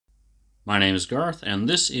My name is Garth, and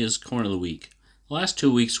this is Coin of the Week. The last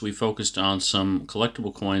 2 weeks we focused on some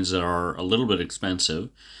collectible coins that are a little bit expensive,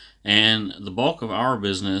 and the bulk of our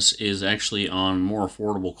business is actually on more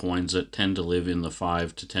affordable coins that tend to live in the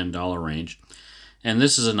 $5 to $10 range, and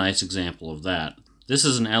this is a nice example of that. This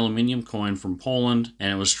is an aluminium coin from Poland,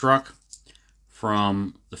 and it was struck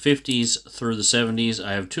from the 50s through the 70s.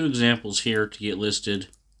 I have two examples here to get listed.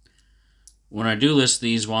 When I do list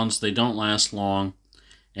these ones, they don't last long,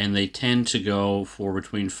 and they tend to go for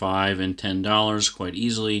between $5 and $10 quite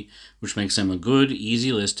easily, which makes them a good,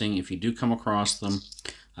 easy listing. If you do come across them,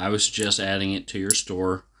 I would suggest adding it to your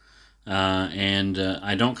store.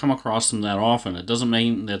 I don't come across them that often. It doesn't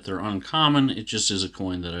mean that they're uncommon, it just is a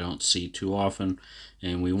coin that I don't see too often,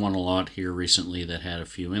 and we won a lot here recently that had a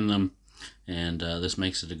few in them, and this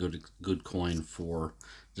makes it a good coin for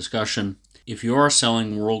discussion. If you are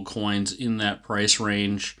selling world coins in that price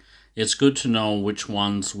range, it's good to know which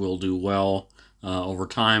ones will do well over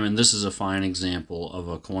time, and this is a fine example of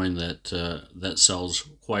a coin that sells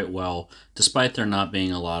quite well, despite there not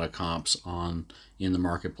being a lot of comps in the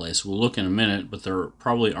marketplace. We'll look in a minute, but there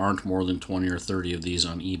probably aren't more than 20 or 30 of these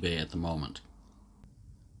on eBay at the moment.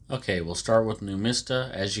 Okay, we'll start with Numista.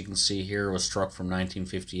 As you can see here, it was struck from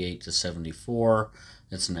 1958 to 74.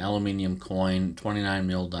 It's an aluminium coin, 29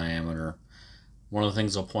 mil diameter. One of the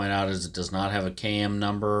things I'll point out is it does not have a KM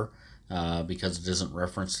number because it isn't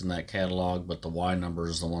referenced in that catalog, but the Y number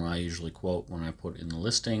is the one I usually quote when I put in the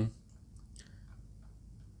listing.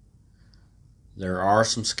 There are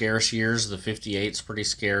some scarce years. The 58 is pretty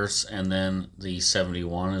scarce, and then the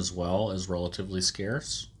 71 as well is relatively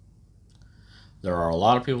scarce. There are a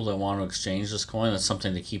lot of people that want to exchange this coin. That's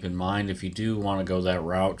something to keep in mind. If you do want to go that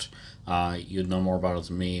route, you'd know more about it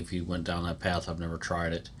than me if you went down that path. I've never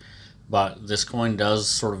tried it. But this coin does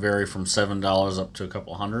sort of vary from $7 up to a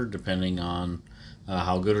couple hundred, depending on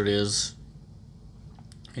how good it is.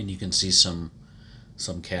 And you can see some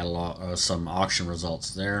catalog, some auction results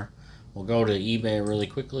there. We'll go to eBay really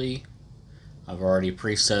quickly. I've already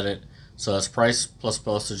preset it. So that's price plus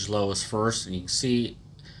postage lowest first, and you can see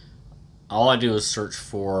all I do is search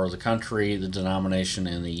for the country, the denomination,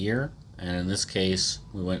 and the year. And in this case,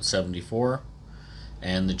 we went 74.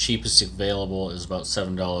 And the cheapest available is about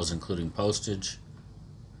 $7 including postage,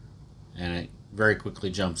 and it very quickly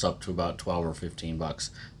jumps up to about 12 or 15 bucks,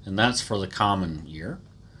 and that's for the common year.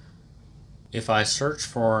 If I search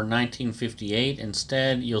for 1958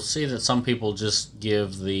 instead, you'll see that some people just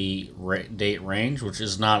give the date range, which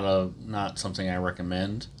is not something I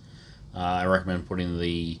recommend. I recommend putting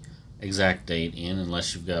the exact date in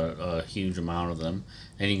unless you've got a huge amount of them.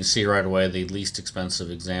 And you can see right away the least expensive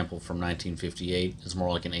example from 1958 is more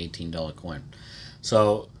like an $18 coin.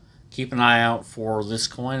 So keep an eye out for this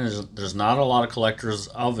coin. There's not a lot of collectors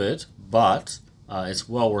of it, but it's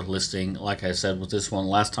well worth listing. Like I said with this one,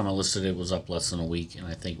 last time I listed it was up less than a week, and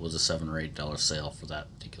I think it was a $7 or $8 sale for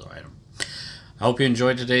that particular item. I hope you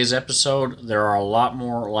enjoyed today's episode. There are a lot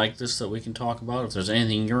more like this that we can talk about. If there's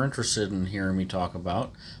anything you're interested in hearing me talk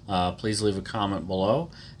about, please leave a comment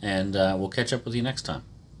below, and we'll catch up with you next time.